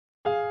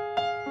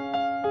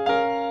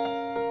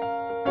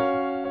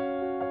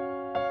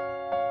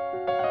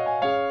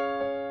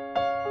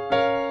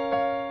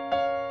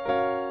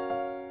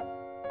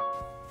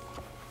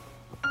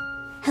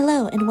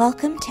and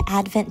welcome to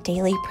Advent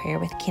Daily Prayer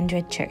with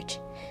Kindred Church.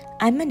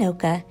 I'm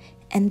Manoka,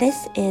 and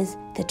this is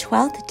the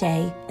 12th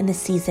day in the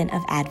season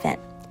of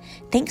Advent.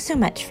 Thanks so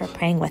much for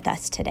praying with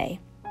us today.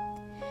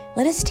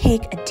 Let us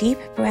take a deep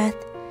breath,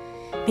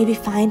 maybe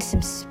find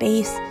some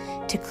space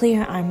to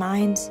clear our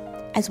minds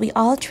as we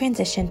all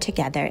transition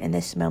together in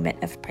this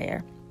moment of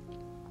prayer.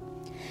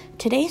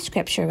 Today's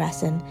scripture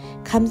lesson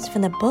comes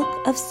from the book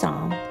of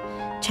Psalm,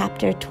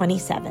 chapter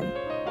 27.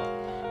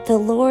 The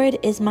Lord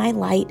is my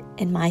light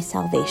and my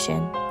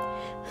salvation.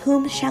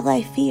 Whom shall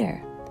I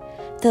fear?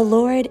 The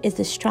Lord is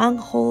the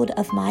stronghold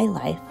of my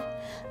life.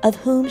 Of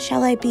whom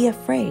shall I be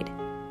afraid?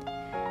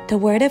 The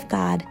word of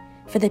God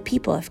for the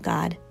people of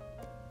God.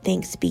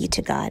 Thanks be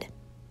to God.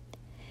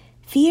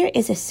 Fear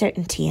is a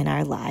certainty in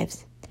our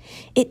lives.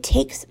 It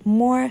takes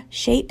more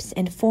shapes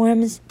and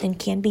forms than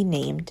can be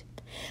named.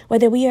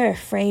 Whether we are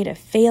afraid of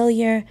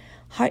failure,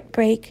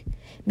 heartbreak,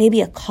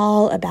 maybe a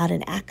call about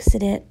an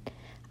accident,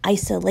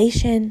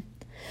 isolation,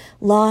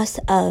 loss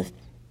of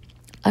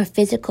our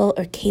physical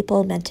or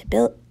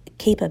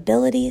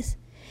capabilities,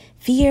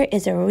 fear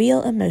is a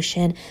real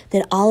emotion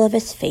that all of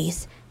us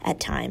face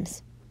at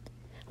times.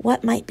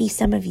 What might be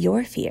some of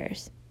your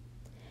fears?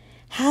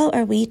 How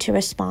are we to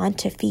respond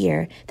to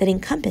fear that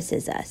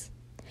encompasses us?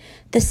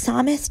 The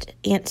psalmist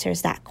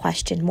answers that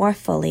question more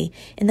fully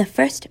in the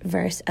first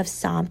verse of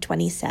Psalm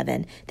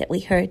 27 that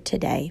we heard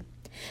today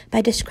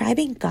by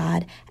describing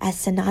God as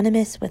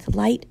synonymous with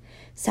light,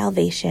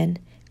 salvation,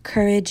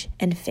 courage,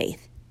 and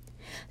faith.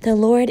 The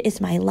Lord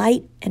is my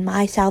light and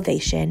my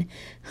salvation.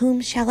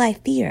 Whom shall I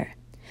fear?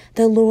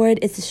 The Lord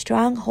is the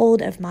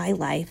stronghold of my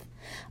life.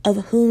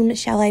 Of whom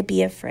shall I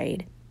be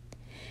afraid?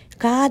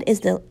 God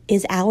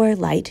is our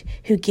light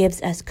who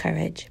gives us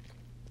courage.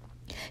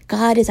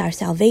 God is our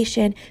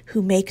salvation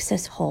who makes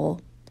us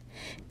whole.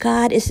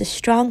 God is the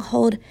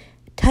stronghold,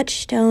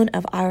 touchstone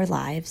of our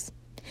lives.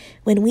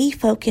 When we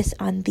focus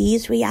on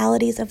these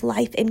realities of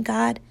life in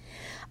God,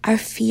 our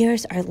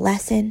fears are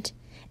lessened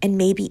and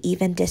maybe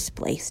even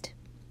displaced.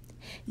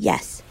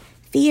 Yes,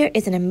 fear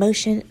is an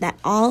emotion that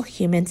all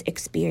humans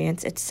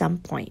experience at some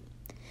point.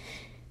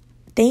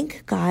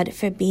 Thank God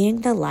for being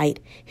the light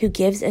who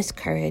gives us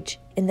courage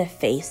in the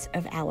face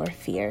of our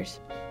fears.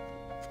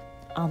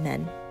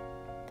 Amen.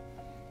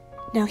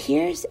 Now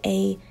here's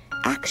an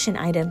action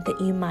item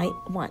that you might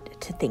want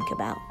to think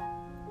about.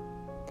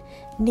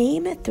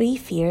 Name 3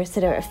 fears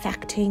that are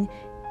affecting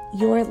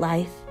your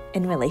life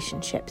and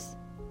relationships.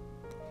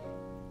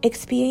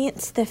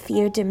 Experience the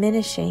fear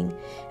diminishing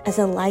as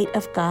the light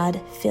of God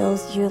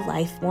fills your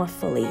life more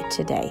fully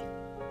today.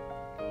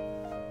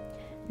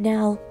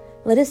 Now,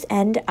 let us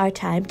end our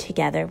time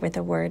together with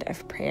a word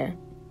of prayer.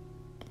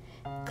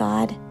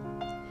 God,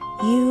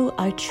 you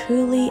are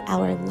truly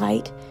our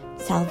light,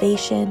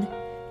 salvation,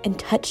 and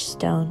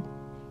touchstone,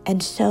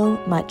 and so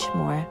much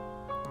more.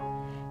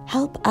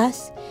 Help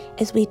us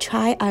as we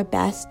try our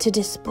best to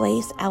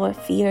displace our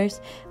fears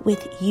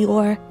with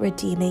your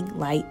redeeming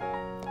light.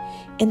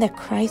 In the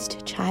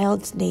Christ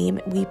child's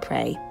name we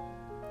pray.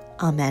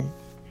 Amen.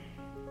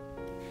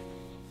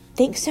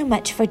 Thanks so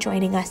much for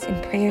joining us in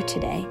prayer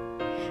today.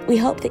 We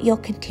hope that you'll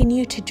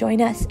continue to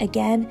join us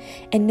again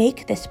and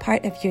make this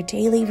part of your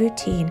daily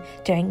routine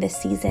during the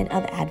season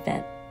of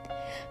Advent.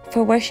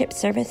 For worship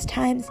service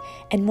times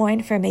and more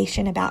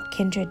information about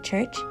Kindred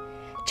Church,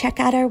 check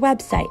out our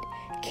website,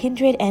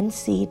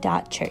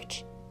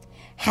 kindrednc.church.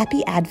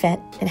 Happy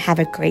Advent and have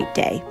a great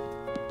day.